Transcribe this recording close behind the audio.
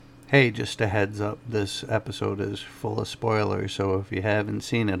Hey, just a heads up, this episode is full of spoilers, so if you haven't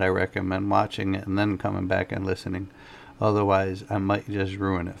seen it, I recommend watching it and then coming back and listening. Otherwise, I might just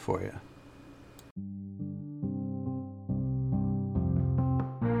ruin it for you.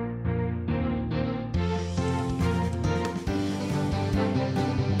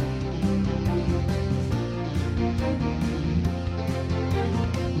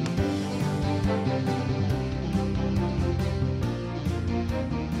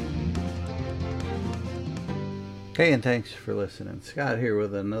 Hey, and thanks for listening. Scott here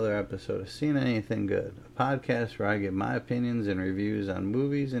with another episode of Seen Anything Good, a podcast where I give my opinions and reviews on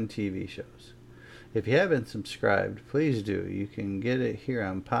movies and TV shows. If you haven't subscribed, please do. You can get it here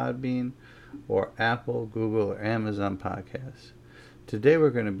on Podbean or Apple, Google, or Amazon Podcasts. Today we're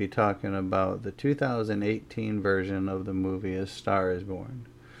going to be talking about the 2018 version of the movie A Star is Born.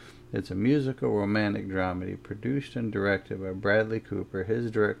 It's a musical romantic dramedy produced and directed by Bradley Cooper, his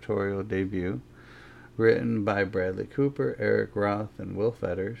directorial debut. Written by Bradley Cooper, Eric Roth, and Will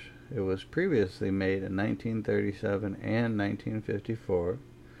Fetters. It was previously made in 1937 and 1954.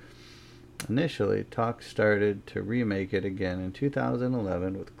 Initially, talks started to remake it again in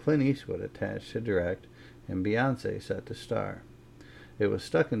 2011 with Clint Eastwood attached to direct and Beyoncé set to star. It was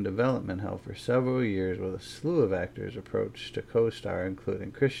stuck in development hell for several years with a slew of actors approached to co-star,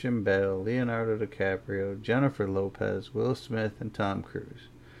 including Christian Bale, Leonardo DiCaprio, Jennifer Lopez, Will Smith, and Tom Cruise.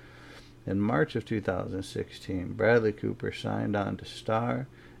 In March of 2016, Bradley Cooper signed on to star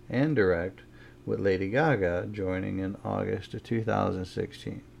and direct, with Lady Gaga joining in August of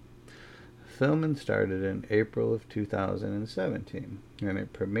 2016. Filming started in April of 2017, and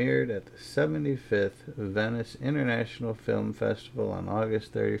it premiered at the 75th Venice International Film Festival on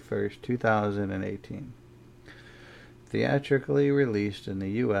August 31st, 2018. Theatrically released in the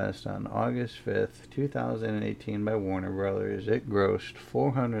U.S. on August 5th, 2018 by Warner Brothers, it grossed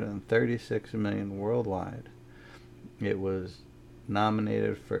 $436 million worldwide. It was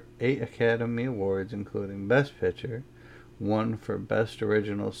nominated for 8 Academy Awards, including Best Picture, 1 for Best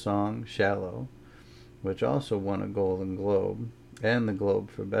Original Song, Shallow, which also won a Golden Globe, and the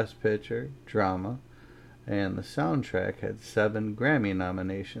Globe for Best Picture, Drama, and the soundtrack had 7 Grammy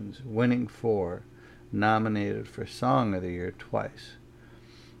nominations, winning 4. Nominated for Song of the Year twice.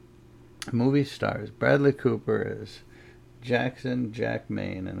 Movie stars Bradley Cooper as Jackson Jack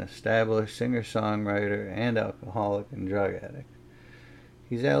Maine, an established singer-songwriter and alcoholic and drug addict.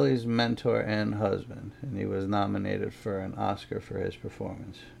 He's Allie's mentor and husband, and he was nominated for an Oscar for his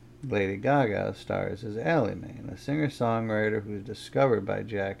performance. Lady Gaga stars as Allie Maine, a singer-songwriter who's discovered by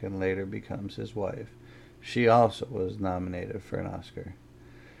Jack and later becomes his wife. She also was nominated for an Oscar.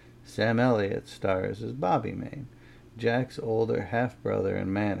 Sam Elliott stars as Bobby Maine, Jack's older half-brother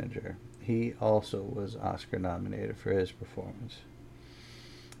and manager. He also was Oscar nominated for his performance.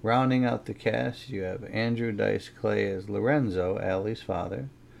 Rounding out the cast, you have Andrew Dice Clay as Lorenzo, Allie's father,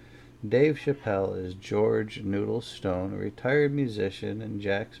 Dave Chappelle as George Noodle Stone, a retired musician and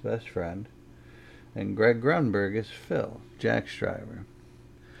Jack's best friend, and Greg Grunberg as Phil, Jack's driver.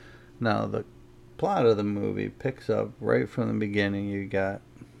 Now, the plot of the movie picks up right from the beginning. You got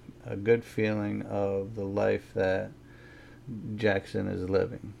a good feeling of the life that Jackson is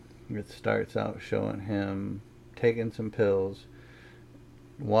living. It starts out showing him taking some pills,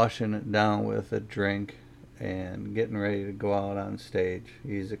 washing it down with a drink, and getting ready to go out on stage.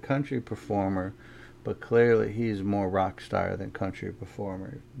 He's a country performer, but clearly he's more rock star than country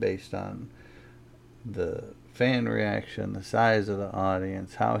performer based on the fan reaction, the size of the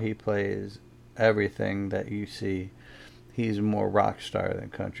audience, how he plays, everything that you see. He's more rock star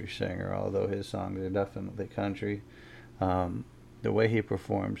than country singer, although his songs are definitely country. The way he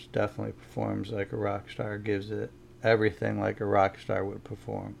performs, definitely performs like a rock star, gives it everything like a rock star would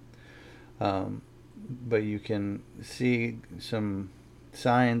perform. But you can see some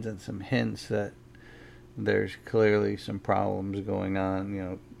signs and some hints that there's clearly some problems going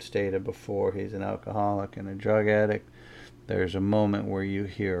on. Stated before, he's an alcoholic and a drug addict. There's a moment where you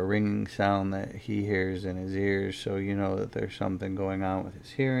hear a ringing sound that he hears in his ears, so you know that there's something going on with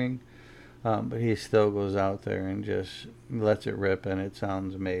his hearing. But he still goes out there and just lets it rip, and it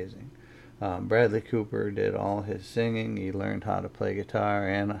sounds amazing. Bradley Cooper did all his singing. He learned how to play guitar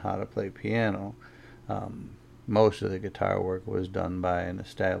and how to play piano. Most of the guitar work was done by an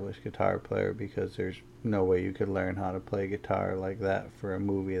established guitar player, because there's no way you could learn how to play guitar like that for a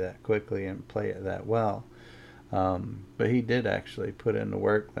movie that quickly and play it that well. But he did actually put in the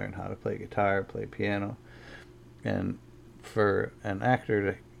work, learn how to play guitar, play piano. And for an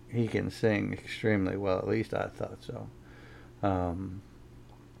actor, he can sing extremely well. At least I thought so.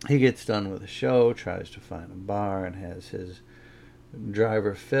 He gets done with a show, tries to find a bar, and has his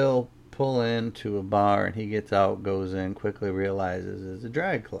Driver Phil pull into a bar, and he gets out, goes in, quickly realizes it's a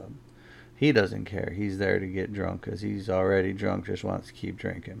drag club. He doesn't care. He's there to get drunk because he's already drunk, just wants to keep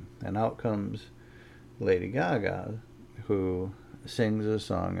drinking. And out comes Lady Gaga, who sings a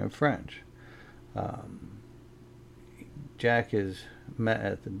song in French. Jack is met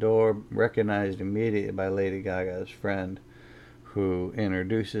at the door, recognized immediately by Lady Gaga's friend, who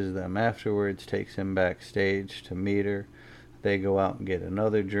introduces them afterwards, takes him backstage to meet her. They go out and get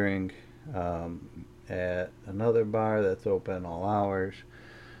another drink at another bar that's open all hours.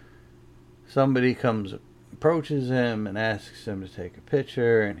 Somebody approaches him and asks him to take a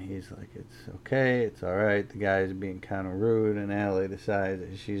picture, and he's like, it's okay, it's alright. The guy's being kind of rude, and Allie decides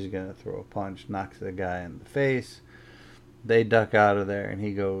that she's going to throw a punch, knocks the guy in the face. They duck out of there, and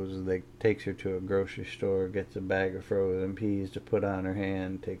takes her to a grocery store, gets a bag of frozen peas to put on her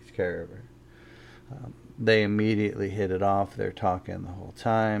hand, takes care of her. They immediately hit it off. They're talking the whole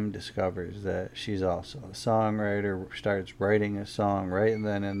time, discovers that she's also a songwriter, starts writing a song right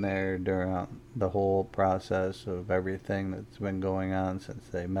then and there during the whole process of everything that's been going on since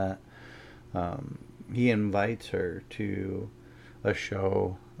they met. He invites her to a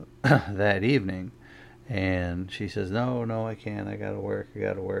show that evening, and she says, no, I can't, I gotta work,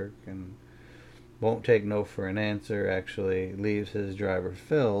 and won't take no for an answer. Actually leaves his driver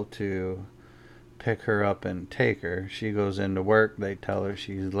Phil to pick her up and take her. She goes into work. They tell her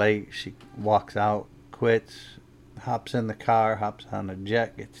she's late. She walks out, quits, hops in the car, hops on a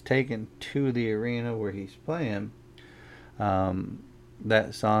jet, gets taken to the arena where he's playing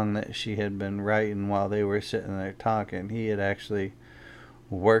that song that she had been writing while they were sitting there talking. He had actually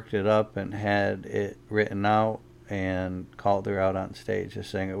worked it up and had it written out and called her out on stage to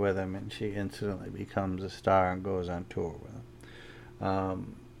sing it with him, and she instantly becomes a star and goes on tour with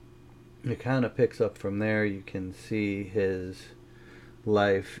him. It kind of picks up from there. You can see his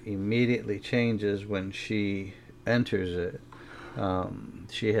life immediately changes when she enters it.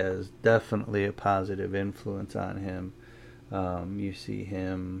 She has definitely a positive influence on him. You see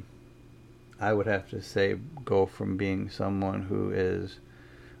him, I would have to say, go from being someone who is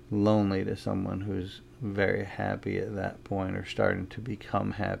lonely to someone who's very happy at that point, or starting to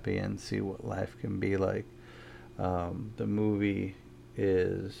become happy and see what life can be like. The movie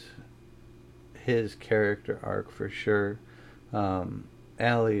is his character arc for sure.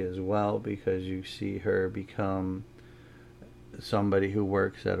 Allie as well, because you see her become somebody who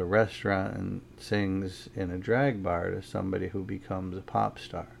works at a restaurant and sings in a drag bar to somebody who becomes a pop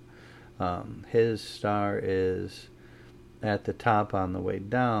star. His star is at the top on the way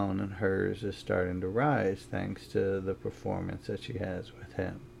down, and hers is starting to rise thanks to the performance that she has with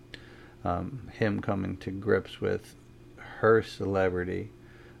him. Him coming to grips with her celebrity,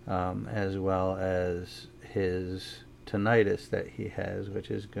 as well as his tinnitus that he has,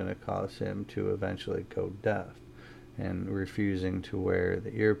 which is going to cause him to eventually go deaf, and refusing to wear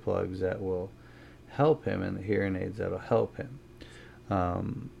the earplugs that will help him and the hearing aids that will help him.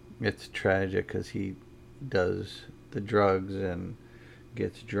 It's tragic because he does the drugs and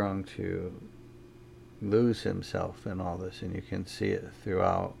gets drunk to lose himself in all this, and you can see it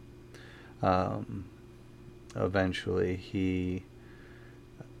throughout. Eventually he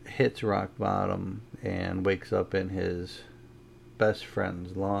hits rock bottom and wakes up in his best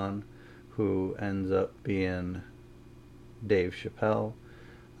friend's lawn, who ends up being Dave Chappelle.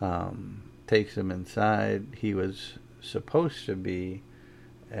 Takes him inside. He was supposed to be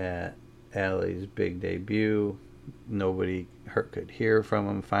at Allie's big debut. Nobody could hear from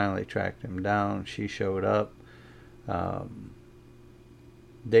him. Finally tracked him down. She showed up.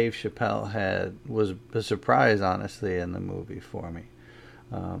 Dave Chappelle was a surprise, honestly, in the movie for me,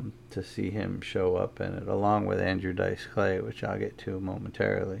 to see him show up in it, along with Andrew Dice Clay, which I'll get to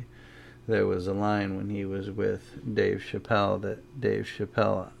momentarily. There was a line when he was with Dave Chappelle that Dave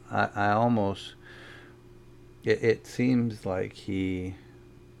Chappelle, I almost, it seems like he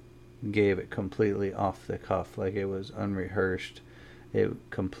gave it completely off the cuff, like it was unrehearsed. It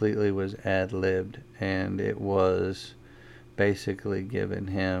completely was ad-libbed, and it was basically giving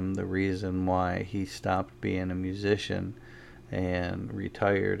him the reason why he stopped being a musician and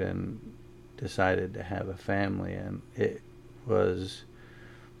retired and decided to have a family. And it was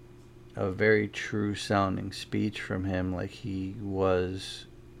a very true sounding speech from him, like he was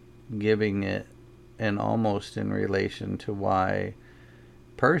giving it, and almost in relation to why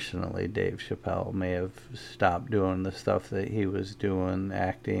personally Dave Chappelle may have stopped doing the stuff that he was doing,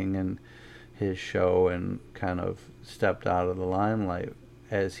 acting and his show, and kind of stepped out of the limelight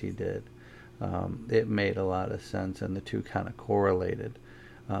as he did. It made a lot of sense, and the two kind of correlated.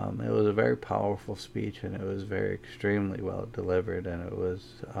 It was a very powerful speech, and it was very extremely well delivered, and it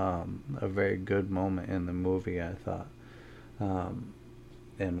was a very good moment in the movie, I thought. Um,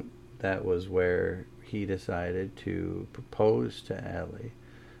 and that was where he decided to propose to Allie,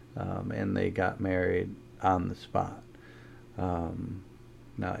 and they got married on the spot. Um,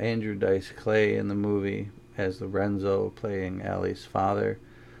 Now, Andrew Dice Clay in the movie as Lorenzo, playing Allie's father,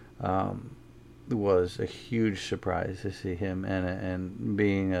 um, was a huge surprise to see him in it, and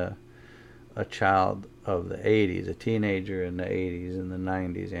being a child of the 80s, a teenager in the 80s and the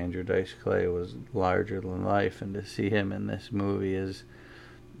 90s. Andrew Dice Clay was larger than life, and to see him in this movie is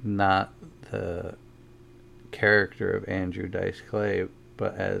not the character of Andrew Dice Clay,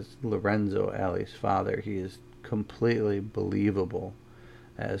 but as Lorenzo, Allie's father. He is completely believable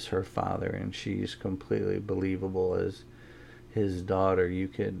as her father, and she's completely believable as his daughter. You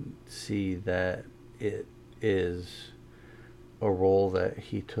can see that it is a role that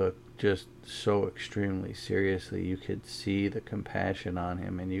he took just so extremely seriously. You could see the compassion on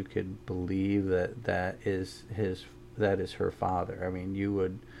him, and you could believe that that is her father. I mean, you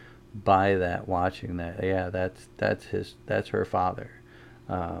would buy that watching that. Yeah, that's her father.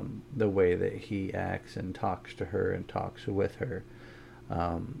 The way that he acts and talks to her and talks with her.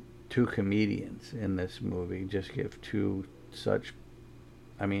 Two comedians in this movie just give two such,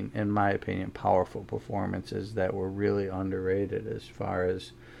 I mean, in my opinion, powerful performances that were really underrated as far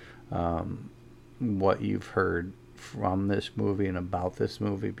as what you've heard from this movie and about this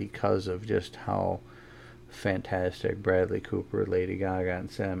movie, because of just how fantastic Bradley Cooper, Lady Gaga, and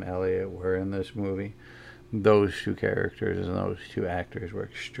Sam Elliott were in this movie. Those two characters and those two actors were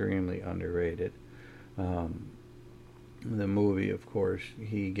extremely underrated. Um, the movie, of course,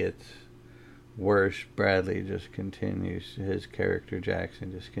 he gets worse. Bradley just continues, his character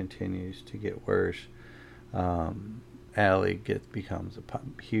Jackson just continues to get worse. Allie becomes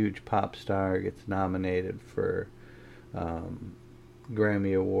a huge pop star, gets nominated for um,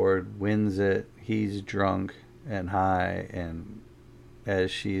 Grammy Award, wins it. He's drunk and high, and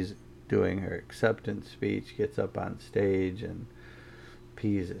as she's doing her acceptance speech, gets up on stage and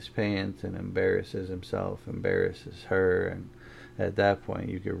pees his pants and embarrasses himself, embarrasses her, and at that point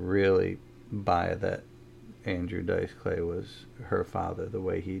you could really buy that Andrew Dice Clay was her father, the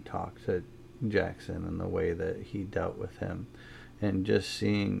way he talked to Jackson and the way that he dealt with him, and just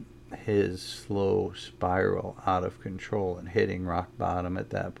seeing his slow spiral out of control and hitting rock bottom at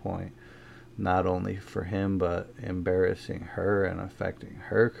that point, not only for him but embarrassing her and affecting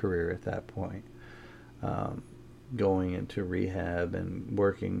her career at that point. Um, Going into rehab and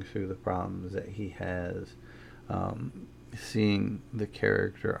working through the problems that he has, seeing the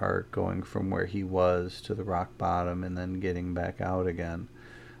character arc going from where he was to the rock bottom and then getting back out again,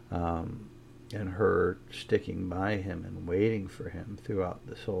 um, and her sticking by him and waiting for him throughout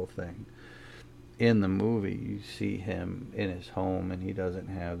this whole thing. In the movie, you see him in his home, and he doesn't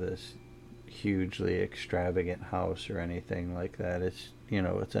have this hugely extravagant house or anything like that. It's,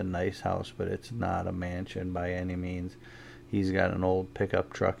 it's a nice house, but it's not a mansion by any means. He's got an old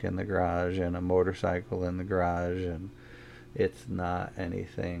pickup truck in the garage and a motorcycle in the garage, and it's not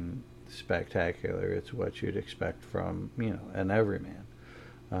anything spectacular. It's what you'd expect from, an everyman.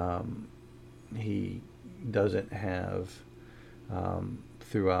 He doesn't have,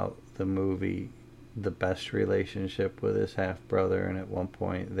 throughout the movie, the best relationship with his half brother, and at one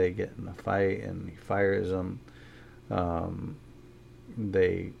point they get in a fight and he fires him.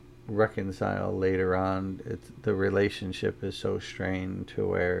 They reconcile later on. The relationship is so strained to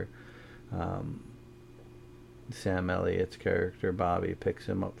where Sam Elliott's character Bobby picks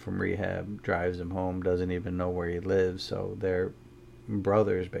him up from rehab, drives him home, doesn't even know where he lives, so they're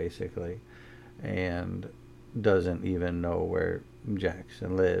brothers basically, and doesn't even know where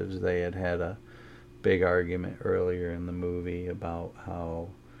Jackson lives. They had a big argument earlier in the movie about how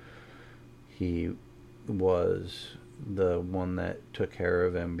he was the one that took care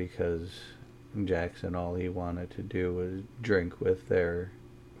of him, because Jackson, all he wanted to do was drink with their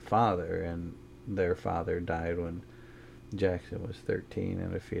father, and their father died when Jackson was 13,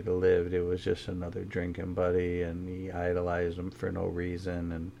 and if he'd have lived, it was just another drinking buddy, and he idolized him for no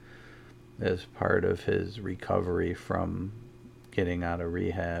reason. And as part of his recovery from getting out of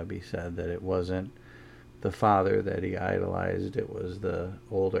rehab, he said that it wasn't the father that he idolized, it was the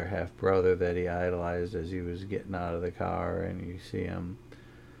older half brother that he idolized. As he was getting out of the car, and you see him,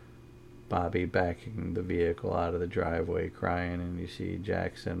 Bobby, backing the vehicle out of the driveway crying, and you see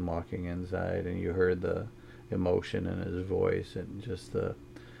Jackson walking inside, and you heard the emotion in his voice, and just the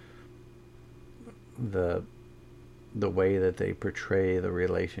way that they portray the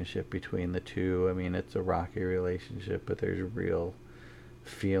relationship between the two. I mean, it's a rocky relationship, but there's real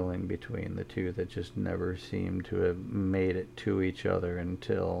feeling between the two that just never seemed to have made it to each other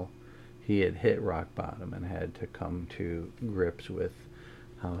until he had hit rock bottom and had to come to grips with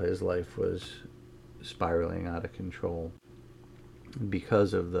how his life was spiraling out of control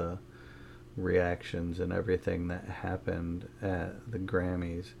because of the reactions and everything that happened at the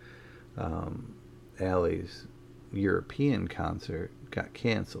Grammys. Allie's European concert got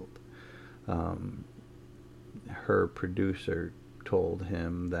canceled. Her producer told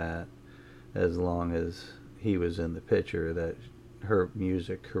him that as long as he was in the picture, that her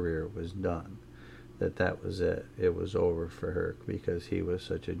music career was done, that was it. It was over for her because he was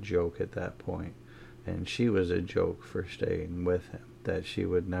such a joke at that point, and she was a joke for staying with him, that she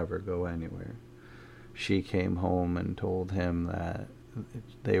would never go anywhere. She came home and told him that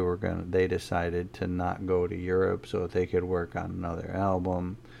they decided to not go to Europe so that they could work on another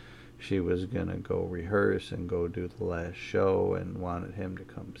album. She was gonna go rehearse and go do the last show and wanted him to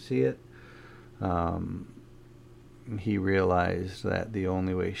come see it. He realized that the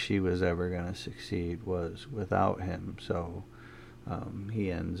only way she was ever gonna succeed was without him, so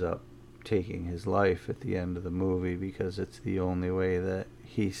he ends up taking his life at the end of the movie because it's the only way that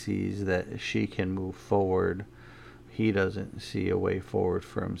he sees that she can move forward. He doesn't see a way forward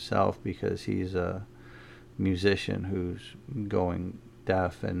for himself because he's a musician who's going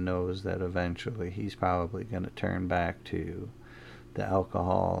deaf and knows that eventually he's probably going to turn back to the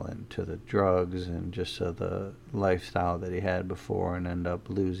alcohol and to the drugs and just to the lifestyle that he had before and end up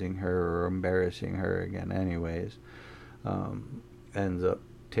losing her or embarrassing her again anyways. Ends up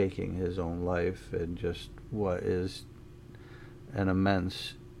taking his own life, and just what is an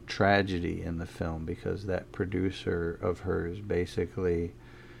immense tragedy in the film because that producer of hers basically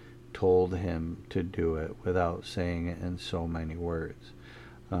told him to do it without saying it in so many words.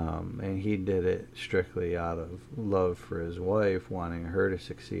 And he did it strictly out of love for his wife, wanting her to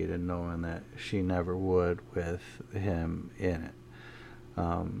succeed and knowing that she never would with him in it.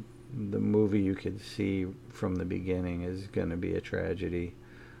 The movie, you could see from the beginning, is going to be a tragedy.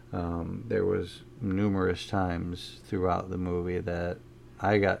 There was numerous times throughout the movie that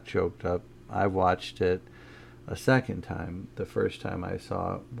I got choked up. I watched it a second time. The first time I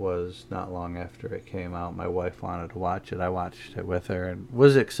saw it was not long after it came out. My wife wanted to watch it. I watched it with her and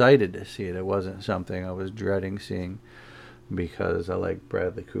was excited to see it. It wasn't something I was dreading seeing because I like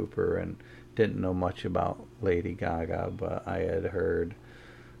Bradley Cooper and didn't know much about Lady Gaga, but I had heard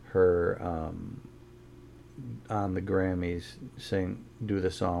her on the Grammys do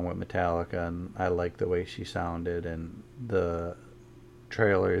the song with Metallica, and I liked the way she sounded, and the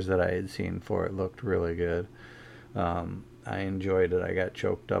trailers that I had seen for it looked really good. I enjoyed it. I got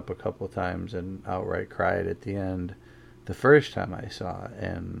choked up a couple times and outright cried at the end the first time I saw it,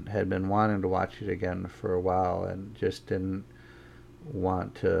 and had been wanting to watch it again for a while and just didn't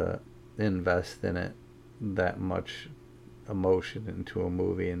want to invest in it that much emotion into a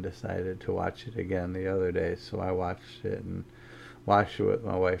movie, and decided to watch it again the other day. So I watched it with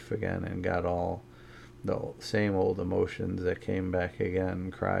my wife again and got all the same old emotions that came back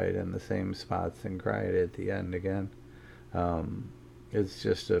again, cried in the same spots and cried at the end again. It's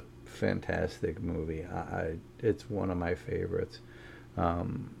just a fantastic movie. It's one of my favorites.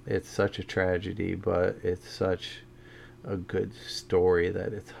 It's such a tragedy, but it's such a good story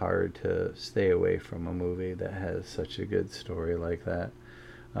that it's hard to stay away from a movie that has such a good story like that.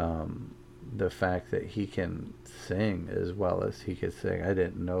 The fact that he can sing as well as he could sing, I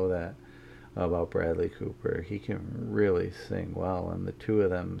didn't know that about Bradley Cooper. He can really sing well, and the two of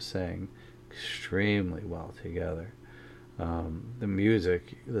them sang extremely well together. The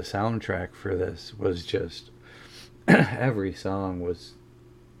music, the soundtrack for this was just every song was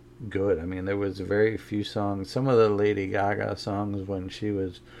good. I mean, there was very few songs. Some of the Lady Gaga songs when she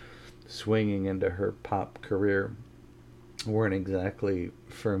was swinging into her pop career weren't exactly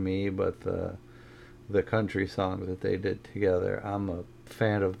for me, but the country songs that they did together, I'm a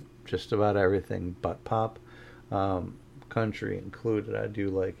fan of just about everything but pop. Country included, I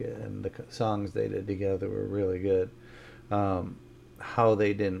do like it, and the songs they did together were really good. How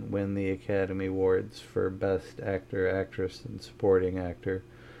they didn't win the Academy Awards for Best Actor, Actress, and Supporting Actor,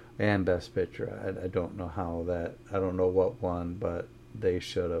 and Best Picture. I don't know how that, I don't know what won, but they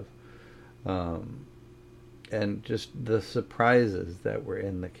should have. And just the surprises that were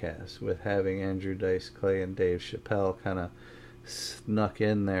in the cast, with having Andrew Dice Clay and Dave Chappelle kind of snuck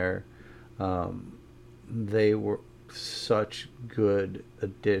in there. They were such good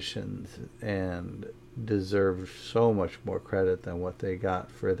additions and deserved so much more credit than what they got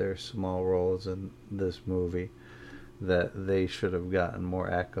for their small roles in this movie, that they should have gotten more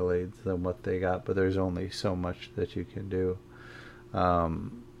accolades than what they got, but there's only so much that you can do.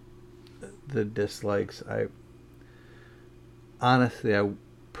 The dislikes, honestly,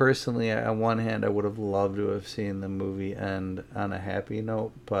 personally, on one hand, I would have loved to have seen the movie end on a happy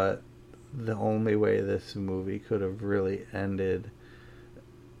note, but the only way this movie could have really ended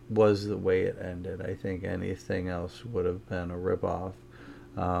was the way it ended. I think anything else would have been a ripoff,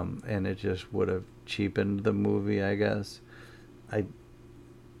 and it just would have cheapened the movie, I guess. I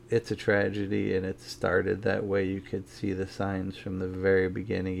It's a tragedy, and it started that way. You could see the signs from the very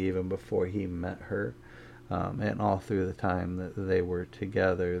beginning, even before he met her, and all through the time that they were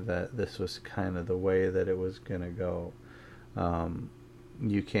together, that this was kind of the way that it was going to go.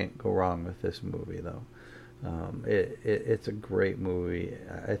 You can't go wrong with this movie, though. It's a great movie.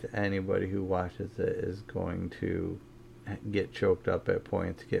 Anybody who watches it is going to get choked up at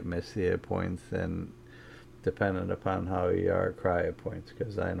points, get misty at points, and depending upon how you are, cry at points,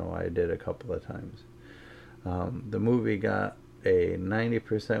 because I know I did a couple of times. The movie got a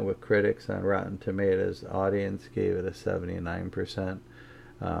 90% with critics on Rotten Tomatoes. The audience gave it a 79%.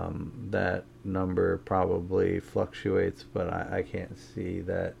 That number probably fluctuates, but I can't see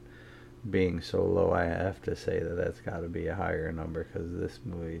that being so low. I have to say that that's got to be a higher number, because this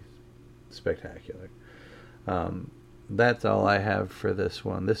movie's spectacular. That's all I have for this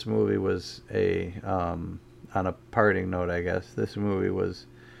one. This movie was on a parting note, I guess, this movie was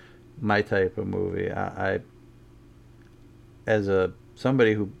my type of movie. I as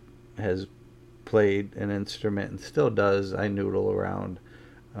somebody who has played an instrument and still does, I noodle around.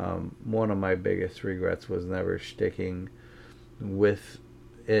 One of my biggest regrets was never sticking with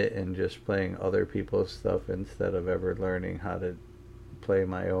it and just playing other people's stuff instead of ever learning how to play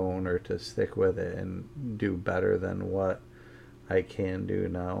my own, or to stick with it and do better than what I can do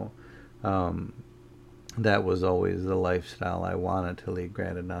now. That was always the lifestyle I wanted to lead.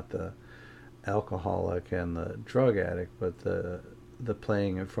 Granted, not the alcoholic and the drug addict, but the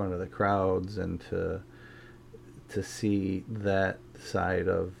playing in front of the crowds, and to see that side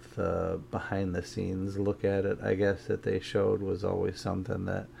of the behind the scenes look at it, I guess, that they showed, was always something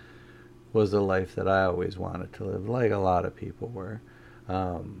that was a life that I always wanted to live, like a lot of people were.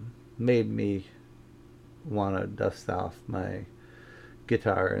 Made me want to dust off my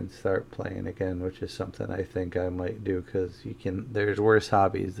guitar and start playing again, which is something I think I might do, because there's worse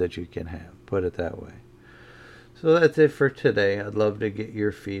hobbies that you can have, put it that way. So that's it for today. I'd love to get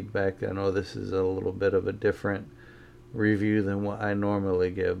your feedback. I know this is a little bit of a different review than what I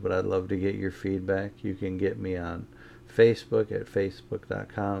normally give, but I'd love to get your feedback. You can get me on Facebook at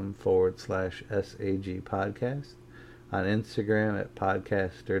facebook.com/SAG podcast, on Instagram at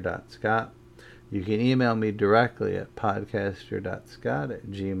podcaster.scott. You can email me directly at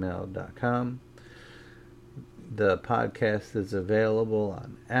podcaster.scott@gmail.com. The podcast is available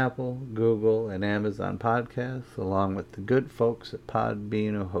on Apple, Google, and Amazon Podcasts, along with the good folks at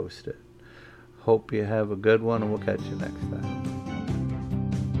Podbean who host it. Hope you have a good one, and we'll catch you next time.